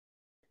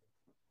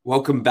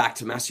Welcome back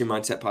to Master Your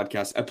Mindset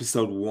Podcast,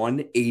 episode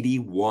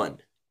 181.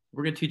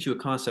 We're going to teach you a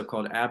concept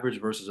called average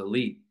versus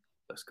elite.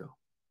 Let's go.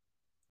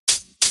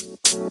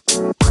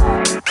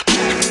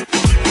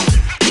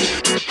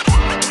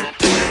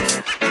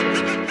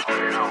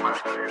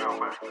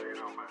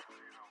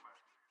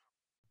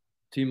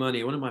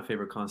 T-Money, one of my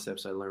favorite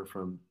concepts I learned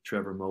from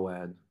Trevor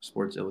Moawad,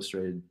 Sports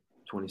Illustrated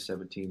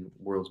 2017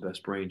 World's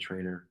Best Brain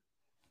Trainer,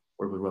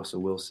 worked with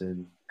Russell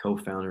Wilson,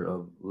 co-founder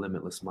of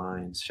Limitless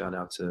Minds. Shout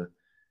out to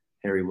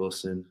Harry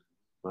Wilson,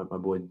 my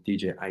boy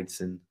DJ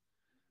Eitzen,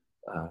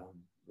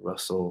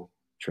 Russell,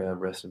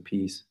 Trev, rest in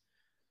peace.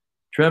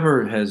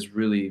 Trevor has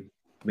really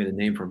made a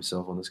name for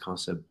himself on this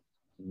concept,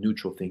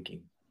 neutral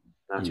thinking.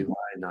 Not too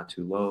high, not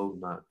too low,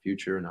 not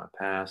future, not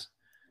past.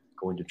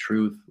 Going to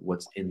truth,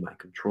 what's in my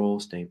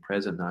control, staying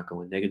present, not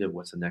going negative,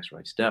 what's the next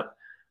right step.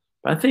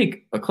 But I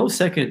think a close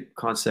second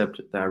concept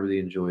that I really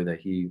enjoy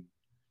that he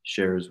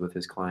shares with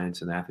his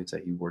clients and athletes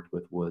that he worked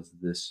with was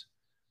this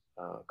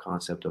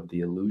concept of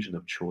the illusion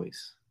of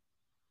choice.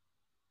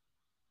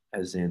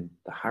 As in,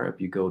 the higher up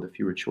you go, the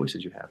fewer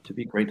choices you have. To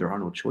be great, there are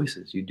no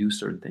choices. You do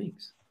certain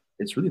things.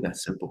 It's really that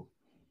simple.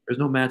 There's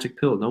no magic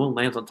pill. No one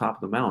lands on top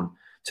of the mountain.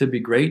 To be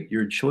great,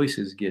 your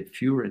choices get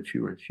fewer and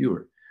fewer and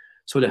fewer.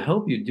 So to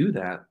help you do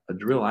that, a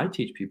drill I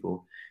teach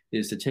people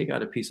is to take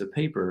out a piece of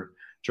paper,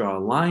 draw a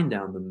line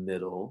down the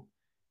middle,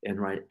 and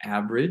write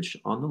average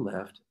on the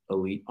left,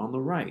 elite on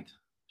the right.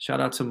 Shout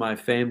out to my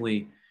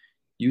family,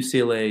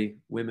 UCLA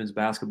women's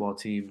basketball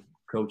team,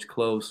 Coach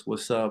Close.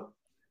 What's up?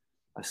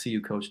 I see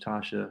you, Coach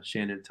Tasha,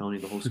 Shannon, Tony,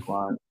 the whole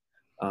squad.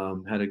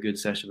 Had a good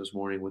session this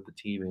morning with the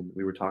team, and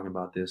we were talking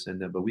about this.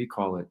 But we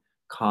call it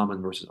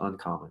common versus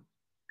uncommon.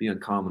 Be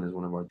uncommon is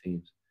one of our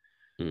themes.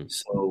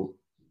 So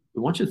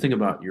we want you to think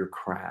about your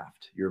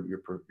craft, your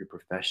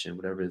profession,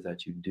 whatever it is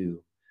that you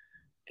do,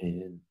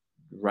 and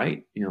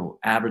write,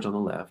 average on the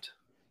left,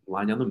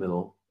 line down the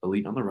middle,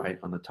 elite on the right,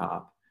 on the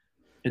top,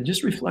 and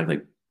just reflect.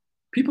 Like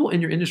people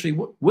in your industry,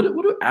 what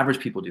do average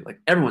people do? Like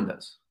everyone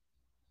does.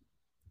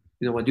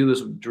 When I do this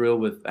drill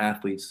with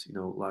athletes, a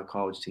lot of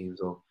college teams,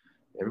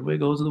 everybody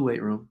goes to the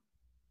weight room.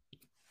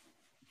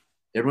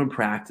 Everyone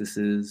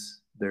practices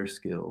their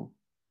skill.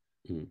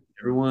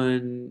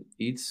 Everyone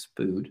eats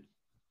food.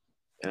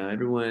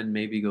 Everyone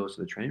maybe goes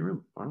to the training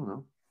room. I don't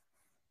know.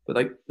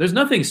 But there's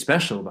nothing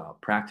special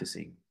about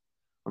practicing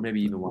or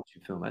maybe even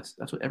watching film. That's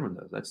what everyone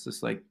does. That's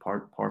just like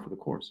par for the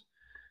course.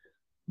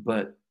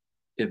 But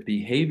if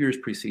behaviors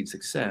precede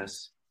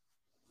success,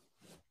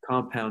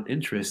 compound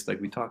interest,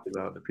 like we talked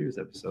about in the previous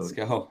episode. Let's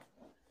go.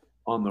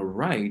 On the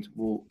right,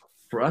 well,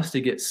 for us to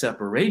get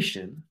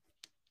separation,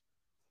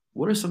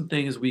 what are some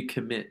things we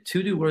commit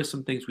to do? What are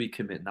some things we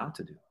commit not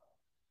to do?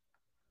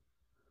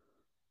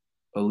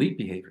 Elite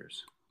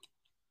behaviors,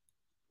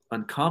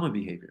 uncommon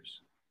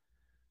behaviors.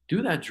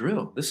 Do that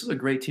drill. This is a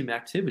great team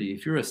activity.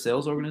 If you're a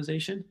sales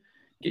organization,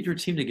 get your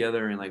team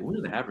together and what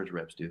do the average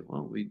reps do?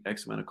 Well, we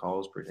X amount of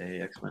calls per day,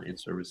 X amount of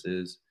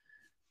in-services,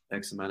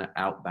 X amount of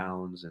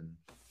outbounds and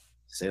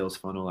sales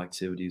funnel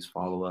activities,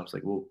 follow-ups.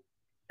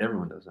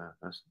 Everyone does that.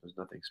 There's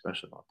nothing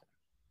special about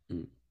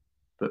that.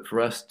 But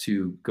for us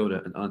to go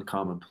to an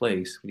uncommon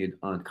place, we need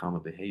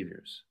uncommon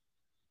behaviors.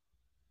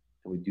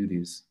 And we do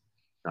these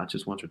not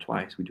just once or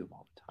twice. We do them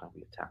all the time.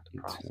 We attack the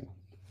process,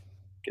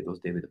 get those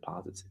daily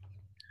deposits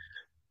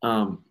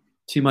in.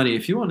 T-Money,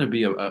 if you want to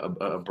be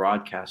a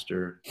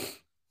broadcaster,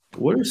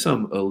 what are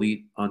some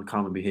elite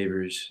uncommon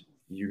behaviors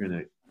you're going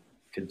to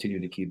continue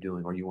to keep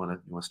doing or you want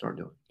to start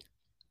doing?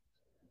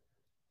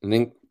 I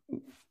think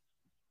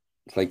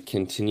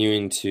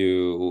continuing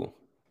to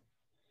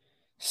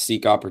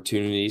seek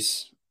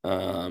opportunities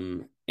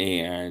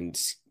and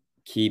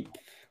keep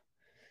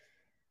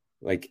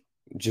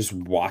just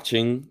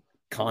watching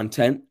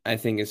content, I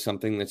think is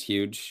something that's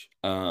huge.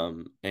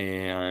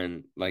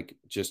 And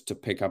just to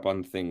pick up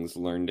on things,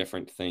 learn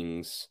different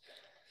things.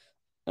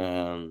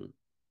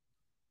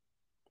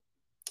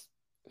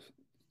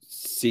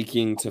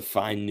 Seeking to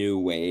find new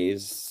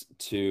ways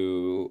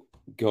to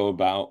go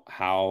about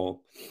how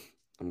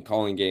I'm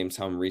calling games,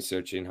 how I'm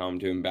researching, how I'm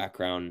doing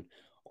background,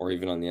 or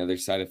even on the other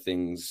side of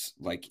things,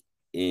 now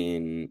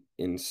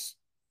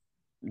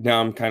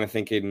I'm kind of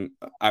thinking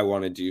I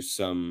want to do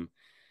some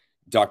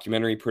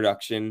documentary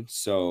production.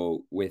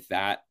 So with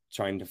that,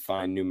 trying to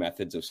find new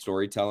methods of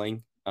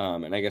storytelling.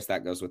 And I guess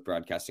that goes with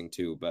broadcasting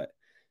too, but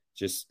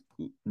just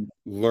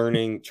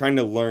trying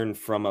to learn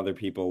from other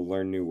people,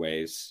 learn new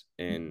ways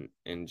and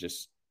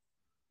just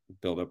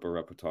build up a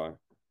repertoire.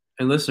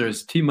 And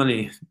listeners,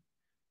 T-Money,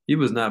 he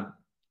was not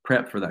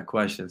prepped for that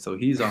question. So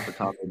he's off the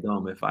top of the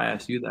dome. If I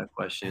asked you that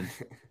question,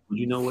 would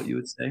you know what you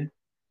would say?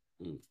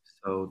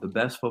 So the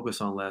best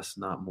focus on less,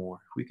 not more.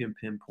 If we can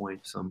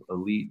pinpoint some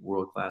elite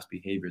world-class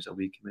behaviors that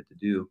we commit to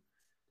do,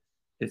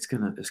 it's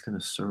gonna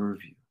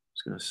serve you.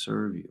 It's gonna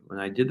serve you. When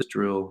I did this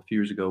drill a few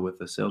years ago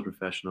with a sales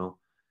professional,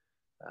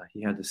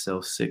 he had to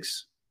sell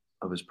 6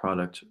 of his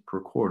product per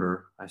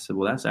quarter. I said,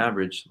 well, that's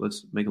average.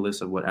 Let's make a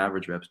list of what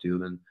average reps do,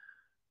 then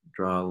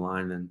draw a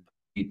line and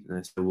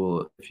I said,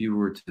 well, if you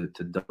were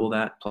to double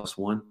that plus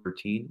 1,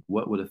 13,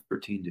 what would a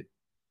 13 do?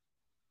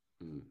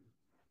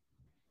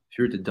 if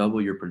you were to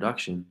double your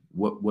production,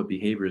 what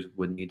behaviors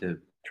would need to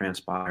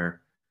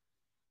transpire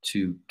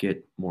to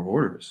get more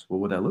orders? What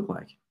would that look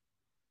like?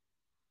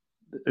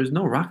 There's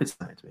no rocket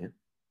science, man.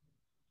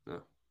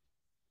 No.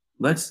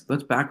 Let's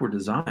backward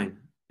design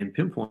and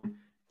pinpoint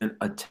and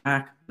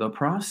attack the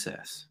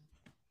process.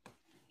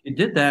 He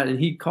did that, and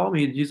he called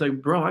me. He's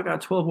like, "Bro, I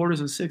got 12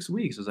 orders in 6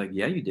 weeks." I was like,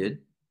 "Yeah, you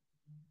did.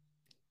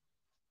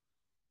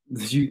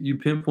 You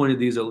pinpointed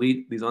these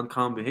elite, these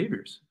uncommon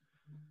behaviors."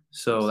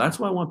 So that's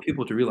why I want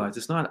people to realize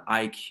it's not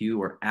IQ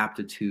or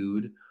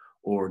aptitude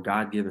or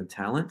God-given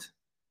talent.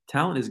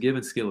 Talent is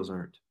given, skill is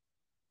earned.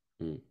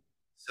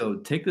 So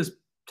take a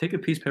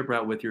piece of paper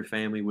out with your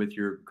family, with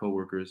your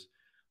coworkers,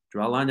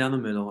 draw a line down the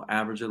middle,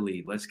 average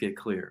elite. Let's get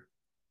clear.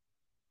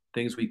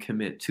 Things we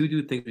commit to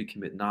do, things we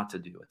commit not to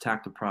do.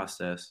 Attack the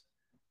process,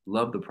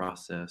 love the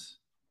process.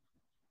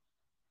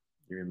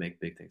 You're gonna make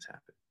big things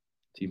happen.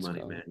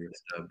 T-Money, man, you're a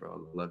stud, bro.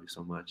 I love you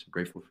so much. I'm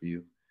grateful for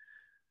you.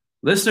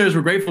 Listeners,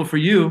 we're grateful for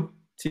you.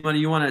 T-Money,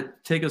 you want to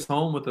take us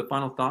home with a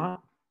final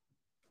thought?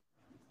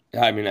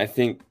 Yeah, I mean, I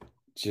think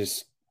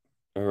just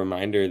a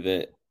reminder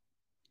that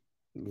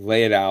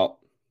lay it out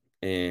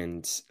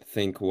and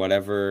think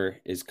whatever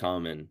is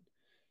common,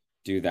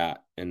 do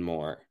that and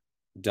more.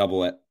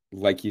 Double it.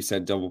 Like you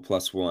said, double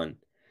plus one.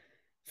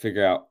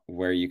 Figure out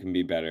where you can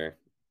be better.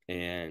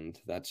 And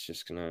that's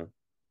just gonna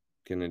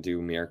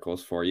do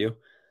miracles for you.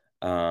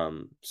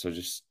 So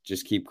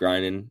just keep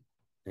grinding,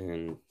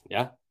 and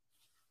yeah.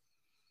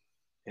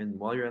 And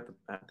while you're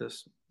at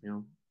this,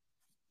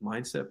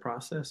 mindset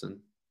process and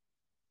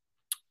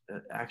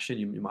action,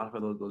 you modify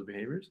those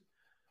behaviors.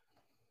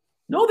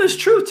 Know this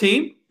truth,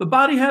 team. The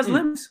body has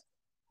limits,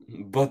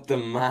 but the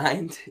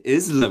mind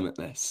is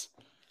limitless.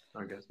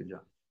 All right, guys, good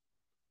job.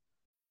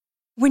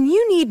 When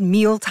you need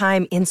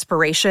mealtime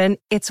inspiration,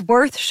 it's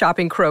worth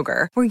shopping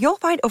Kroger, where you'll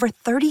find over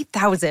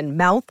 30,000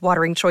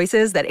 mouth-watering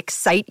choices that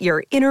excite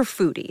your inner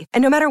foodie.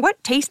 And no matter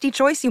what tasty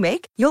choice you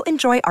make, you'll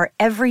enjoy our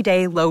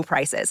everyday low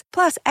prices,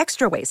 plus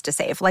extra ways to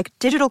save, like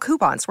digital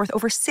coupons worth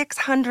over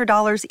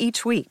 $600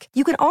 each week.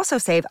 You can also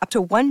save up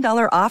to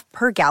 $1 off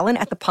per gallon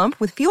at the pump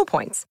with fuel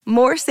points.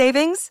 More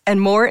savings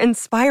and more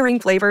inspiring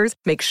flavors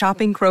make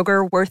shopping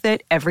Kroger worth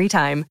it every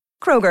time.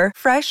 Kroger,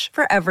 fresh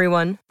for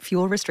everyone.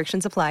 Fuel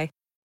restrictions apply.